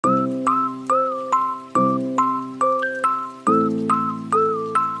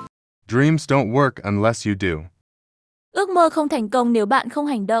Dreams don't work unless you do. Ước mơ không thành công nếu bạn không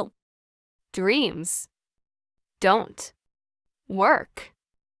hành động. Dreams don't work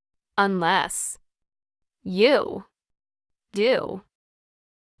unless you do.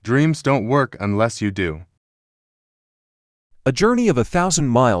 Dreams don't work unless you do. A journey of 1,000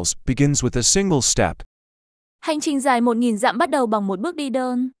 miles begins with a single step. Hành trình dài 1.000 dặm bắt đầu bằng một bước đi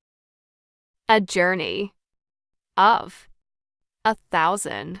đơn. A journey of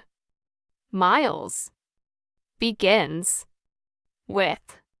 1,000 miles begins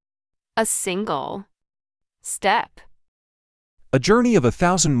with a single step. A journey of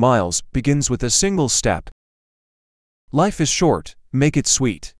 1,000 miles begins with a single step. Life is short, make it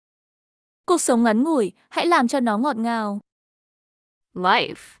sweet. Cuộc sống ngắn ngủi, hãy làm cho nó ngọt ngào.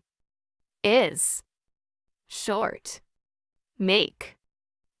 Life is short. Make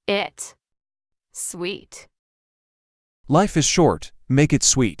it sweet. Life is short, make it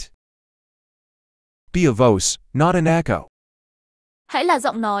sweet. Be a voice, not an echo. Hãy là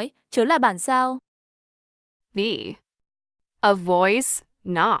giọng nói, chớ là bản sao. Be a voice,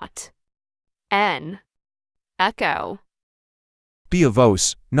 not an echo. Be a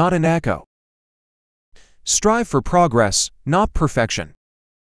voice, not an echo. Strive for progress, not perfection.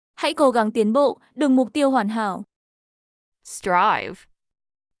 Hãy cố gắng tiến bộ, đừng mục tiêu hoàn hảo. Strive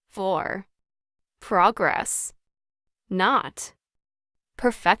for progress, not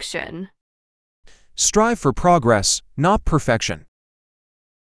perfection. Strive for progress, not perfection.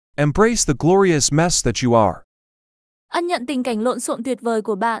 Embrace the glorious mess that you are. Ân nhận tình cảnh lộn xộn tuyệt vời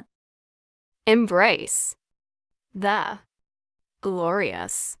của bạn. Embrace the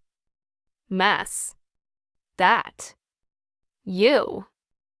glorious mess that you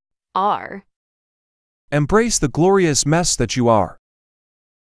are. Embrace the glorious mess that you are.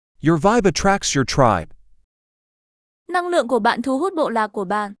 Your vibe attracts your tribe. Năng lượng của bạn thu hút bộ lạc của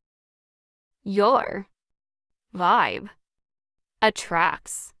bạn. Your vibe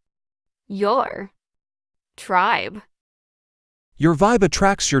attracts your tribe. Your vibe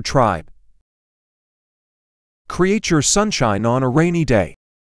attracts your tribe. Create your sunshine on a rainy day.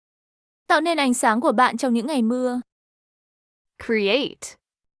 Tạo nên ánh sáng của bạn trong những ngày mưa. Create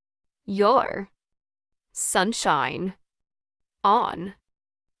your sunshine on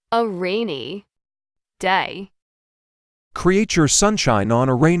a rainy day. Create your sunshine on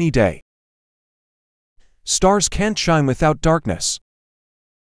a rainy day. Stars can't shine without darkness.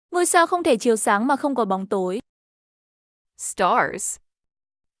 Ngôi sao không thể chiếu sáng mà không có bóng tối. Stars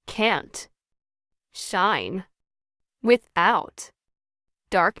can't shine without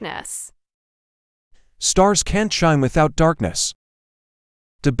darkness. Stars can't shine without darkness.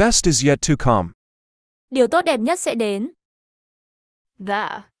 The best is yet to come. Điều tốt đẹp nhất sẽ đến.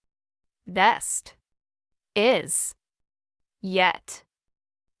 The best is yet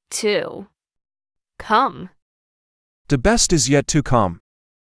to come. The best is yet to come.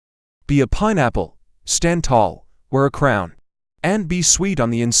 Be a pineapple, stand tall, wear a crown, and be sweet on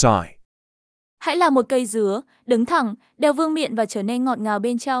the inside. Hãy là một cây dứa, đứng thẳng, đeo vương miện và trở nên ngọt ngào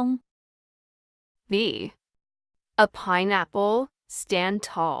bên trong. Be a pineapple, stand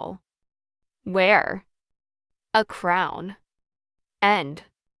tall, wear a crown, and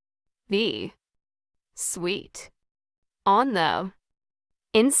be sweet on the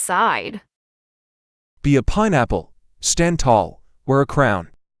inside. Be a pineapple, stand tall, wear a crown,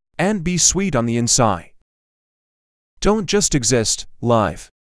 and be sweet on the inside. Don't just exist, live.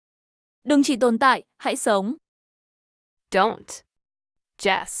 Đừng chỉ tồn tại, hãy sống. Don't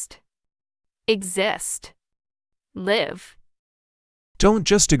just exist. Live. Don't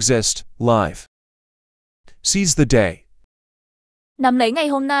just exist, live. Seize the day. Nắm lấy ngày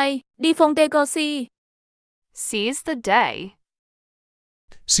hôm nay, đi phong tê co si. Seize the day.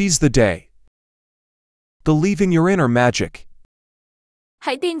 Seize the day. Believing your inner magic.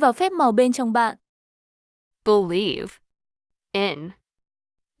 Hãy tin vào phép màu bên trong bạn. Believe in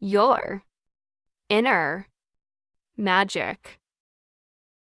your inner magic.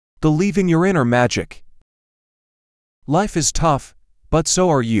 Believing your inner magic. Life is tough, but so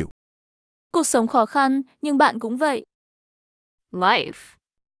are you. Cuộc sống khó khăn, nhưng bạn cũng vậy. Life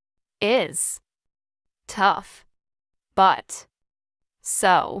is tough, but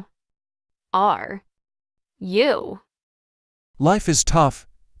so are you. Life is tough,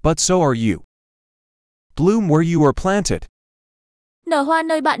 but so are you. Bloom where you are planted. Nở hoa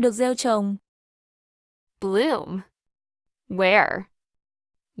nơi bạn được gieo trồng. Bloom where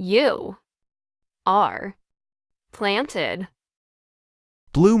you are planted.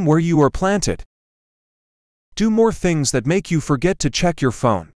 Bloom where you are planted. Do more things that make you forget to check your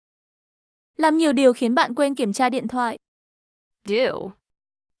phone. Làm nhiều điều khiến bạn quên kiểm tra điện thoại. Do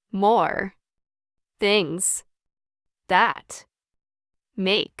more things that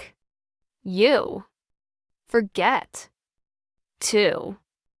make you forget to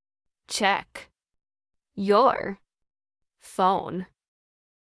check your phone.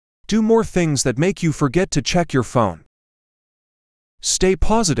 Do more things that make you forget to check your phone. Stay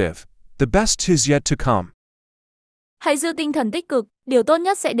positive. The best is yet to come. Hãy giữ tinh thần tích cực, điều tốt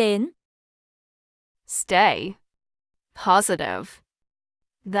nhất sẽ đến. Stay positive.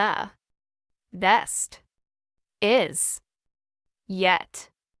 The best is yet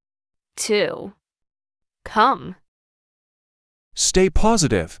to come. Stay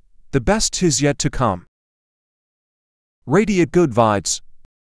positive. The best is yet to come. Radiate good vibes.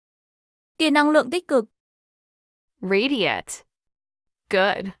 Truyền năng lượng tích cực. Radiate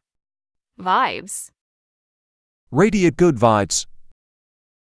good vibes. Radiate good vibes.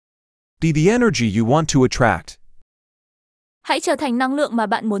 Be the energy you want to attract. Hãy trở thành năng lượng mà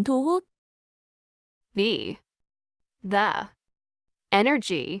bạn muốn thu hút. Be the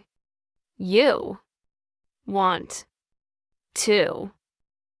energy you want to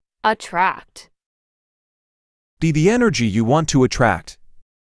attract. Be the energy you want to attract.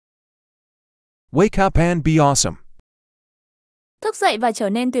 Wake up and be awesome. Thức dậy và trở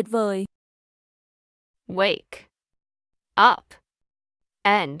nên tuyệt vời. Wake up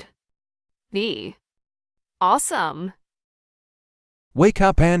and be awesome. Wake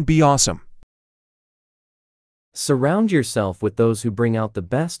up and be awesome. Surround yourself with those who bring out the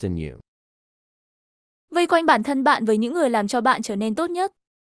best in you. Vây quanh bản thân bạn với những người làm cho bạn trở nên tốt nhất.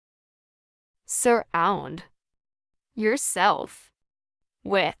 Surround yourself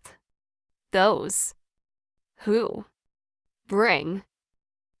with those who bring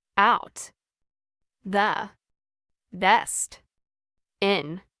out the best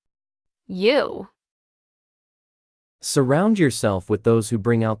in you. Surround yourself with those who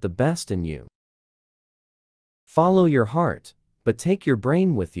bring out the best in you. Follow your heart, but take your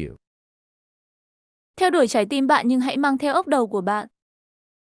brain with you. Theo đuổi trái tim bạn nhưng hãy mang theo óc đầu của bạn.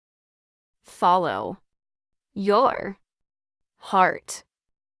 Follow your heart,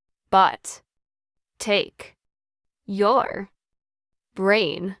 but take your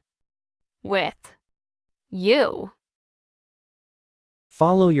brain with you.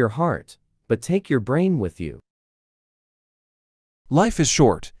 Follow your heart, but take your brain with you. Life is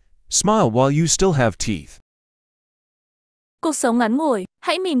short. Smile while you still have teeth. Cuộc sống ngắn ngủi,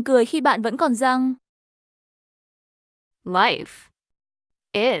 hãy mỉm cười khi bạn vẫn còn răng. Life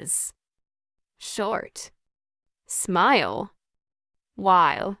is short. Smile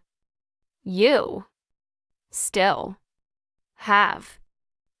while you still have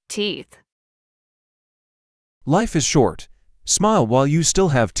teeth. Life is short. Smile while you still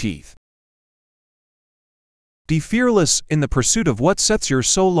have teeth. Be fearless in the pursuit of what sets your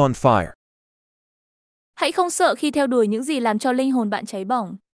soul on fire. Hãy không sợ khi theo đuổi những gì làm cho linh hồn bạn cháy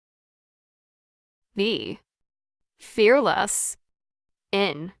bỏng. Be fearless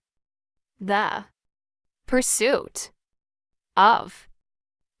in the pursuit of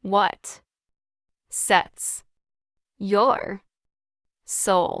what sets your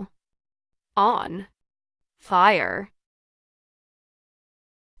soul on fire.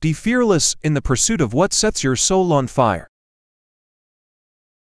 Be fearless in the pursuit of what sets your soul on fire.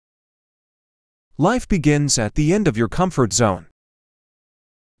 Life begins at the end of your comfort zone.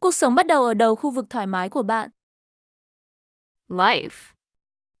 Cuộc sống bắt đầu ở đầu khu vực thoải mái của bạn. Life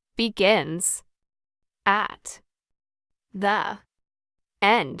begins at the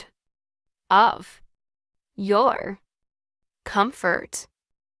end of your comfort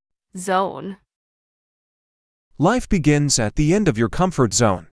zone. Life begins at the end of your comfort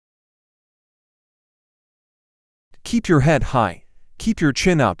zone. Keep your head high, keep your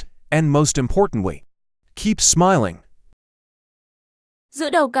chin up, and most importantly, keep smiling. Giữ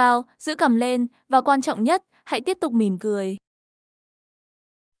đầu cao, giữ cằm lên, và quan trọng nhất, hãy tiếp tục mỉm cười.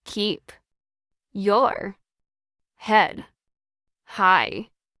 Keep your head high.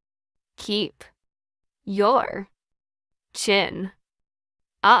 Keep your chin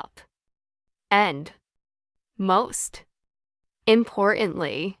up. And most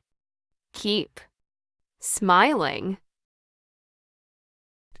importantly, keep smiling.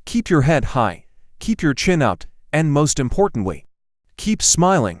 Keep your head high, keep your chin up, and most importantly, keep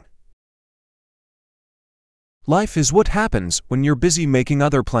smiling. Life is what happens when you're busy making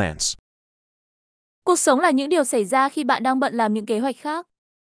other plans. Cuộc sống là những điều xảy ra khi bạn đang bận làm những kế hoạch khác.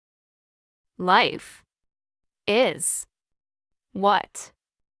 Life is what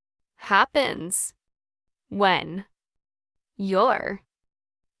happens when you're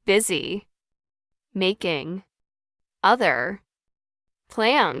busy making other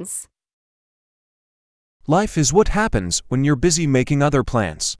plans. Life is what happens when you're busy making other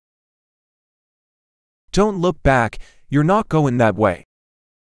plans. Don't look back, you're not going that way.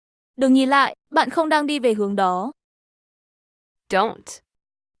 Đừng nhìn lại, bạn không đang đi về hướng đó. Don't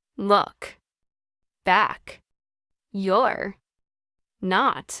look back. You're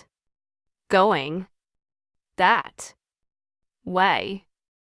not going that way.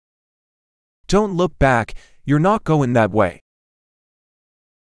 Don't look back, you're not going that way.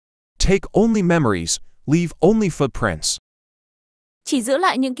 Take only memories, leave only footprints. Chỉ giữ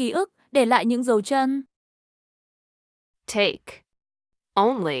lại những ký ức, để lại những dấu chân. Take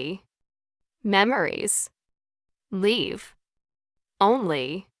only memories. Leave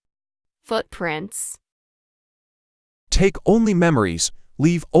only footprints. Take only memories,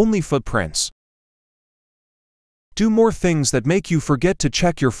 leave only footprints. Do more things that make you forget to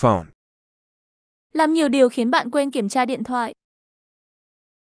check your phone. Làm nhiều điều khiến bạn quên kiểm tra điện thoại.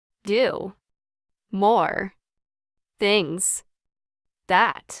 Do more things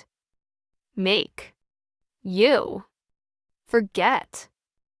that make you forget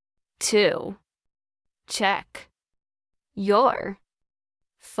to check your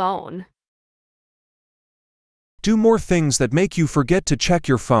phone. Do more things that make you forget to check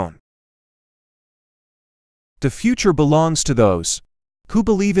your phone. The future belongs to those who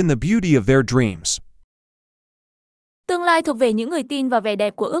believe in the beauty of their dreams. Tương lai thuộc về những người tin vào vẻ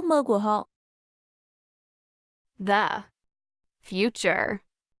đẹp của ước mơ của họ. The future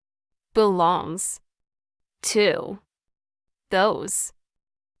belongs to those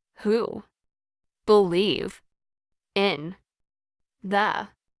who believe in the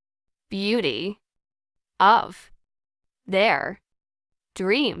beauty of their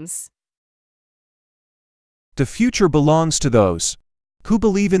dreams. The future belongs to those who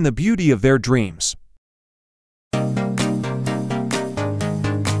believe in the beauty of their dreams.